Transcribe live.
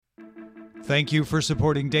Thank you for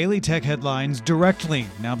supporting Daily Tech Headlines directly.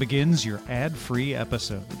 Now begins your ad-free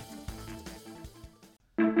episode.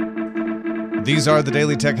 These are the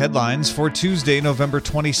Daily Tech Headlines for Tuesday, November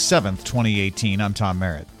 27th, 2018. I'm Tom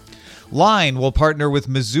Merritt. Line will partner with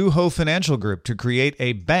Mizuho Financial Group to create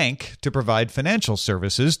a bank to provide financial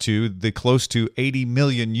services to the close to 80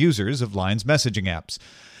 million users of Line's messaging apps.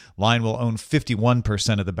 Line will own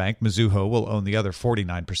 51% of the bank. Mizuho will own the other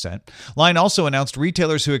 49%. Line also announced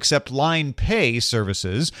retailers who accept Line Pay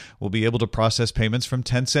services will be able to process payments from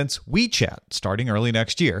Tencent's WeChat starting early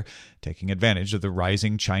next year, taking advantage of the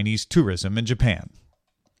rising Chinese tourism in Japan.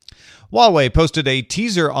 Huawei posted a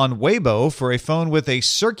teaser on Weibo for a phone with a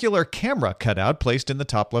circular camera cutout placed in the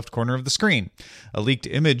top left corner of the screen. A leaked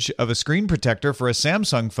image of a screen protector for a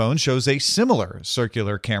Samsung phone shows a similar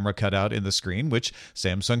circular camera cutout in the screen, which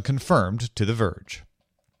Samsung confirmed to The Verge.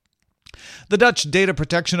 The Dutch Data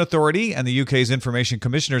Protection Authority and the UK's Information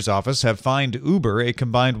Commissioner's Office have fined Uber a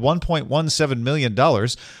combined $1.17 million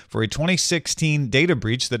for a 2016 data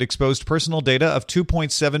breach that exposed personal data of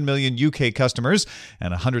 2.7 million UK customers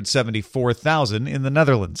and 174,000 in the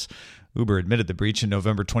Netherlands. Uber admitted the breach in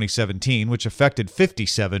November 2017, which affected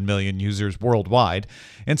 57 million users worldwide.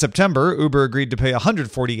 In September, Uber agreed to pay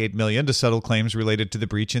 $148 million to settle claims related to the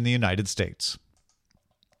breach in the United States.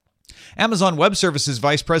 Amazon Web Services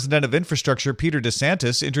Vice President of Infrastructure Peter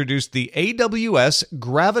DeSantis introduced the AWS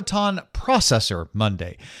Graviton Processor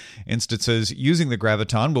Monday. Instances using the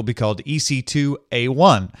Graviton will be called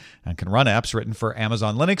EC2-A1 and can run apps written for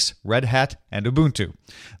Amazon Linux, Red Hat, and Ubuntu.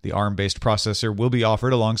 The ARM-based processor will be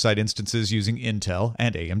offered alongside instances using Intel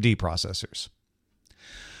and AMD processors.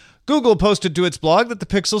 Google posted to its blog that the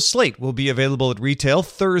Pixel Slate will be available at retail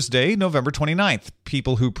Thursday, November 29th.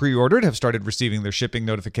 People who pre-ordered have started receiving their shipping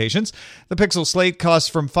notifications. The Pixel Slate costs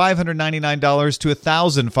from $599 to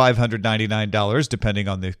 $1,599, depending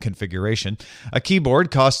on the configuration. A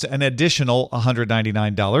keyboard costs an additional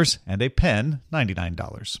 $199, and a pen,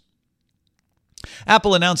 $99.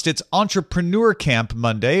 Apple announced its Entrepreneur Camp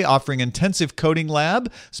Monday, offering intensive coding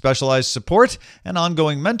lab, specialized support, and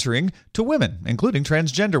ongoing mentoring to women, including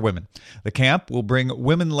transgender women. The camp will bring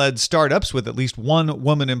women-led startups with at least one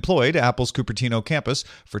woman employed to Apple's Cupertino campus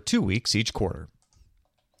for 2 weeks each quarter.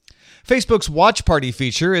 Facebook's Watch Party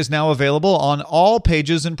feature is now available on all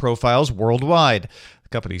pages and profiles worldwide.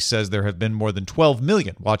 The company says there have been more than 12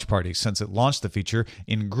 million watch parties since it launched the feature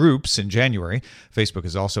in groups in January. Facebook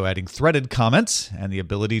is also adding threaded comments and the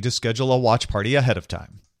ability to schedule a watch party ahead of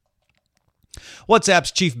time.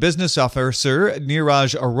 WhatsApp's chief business officer,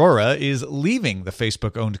 Neeraj Arora, is leaving the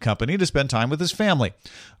Facebook-owned company to spend time with his family.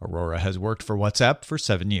 Arora has worked for WhatsApp for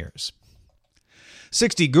 7 years.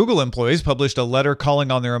 60 Google employees published a letter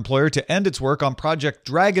calling on their employer to end its work on Project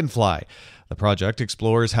Dragonfly. The project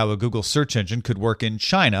explores how a Google search engine could work in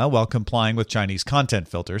China while complying with Chinese content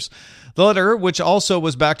filters. The letter, which also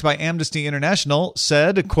was backed by Amnesty International,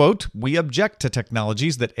 said, quote, "We object to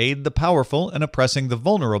technologies that aid the powerful and oppressing the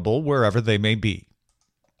vulnerable wherever they may be."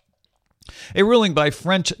 A ruling by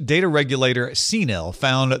French data regulator CNIL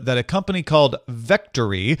found that a company called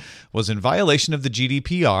Vectory was in violation of the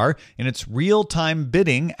GDPR in its real-time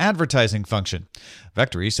bidding advertising function.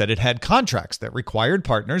 Vectory said it had contracts that required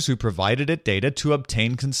partners who provided it data to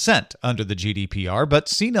obtain consent under the GDPR, but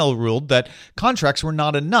CNIL ruled that contracts were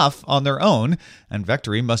not enough on their own, and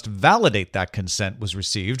Vectory must validate that consent was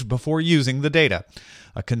received before using the data.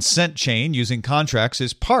 A consent chain using contracts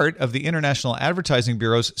is part of the International Advertising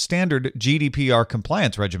Bureau's standard GDPR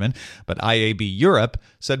compliance regimen, but IAB Europe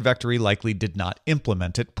said Vectory likely did not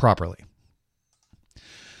implement it properly.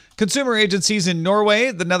 Consumer agencies in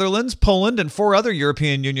Norway, the Netherlands, Poland, and 4 other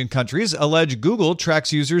European Union countries allege Google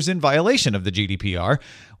tracks users in violation of the GDPR.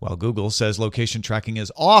 While Google says location tracking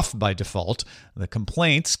is off by default, the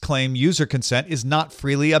complaints claim user consent is not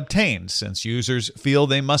freely obtained, since users feel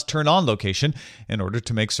they must turn on location in order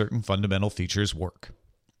to make certain fundamental features work.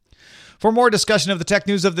 For more discussion of the tech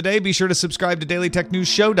news of the day, be sure to subscribe to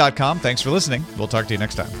DailyTechNewsShow.com. Thanks for listening. We'll talk to you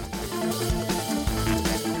next time.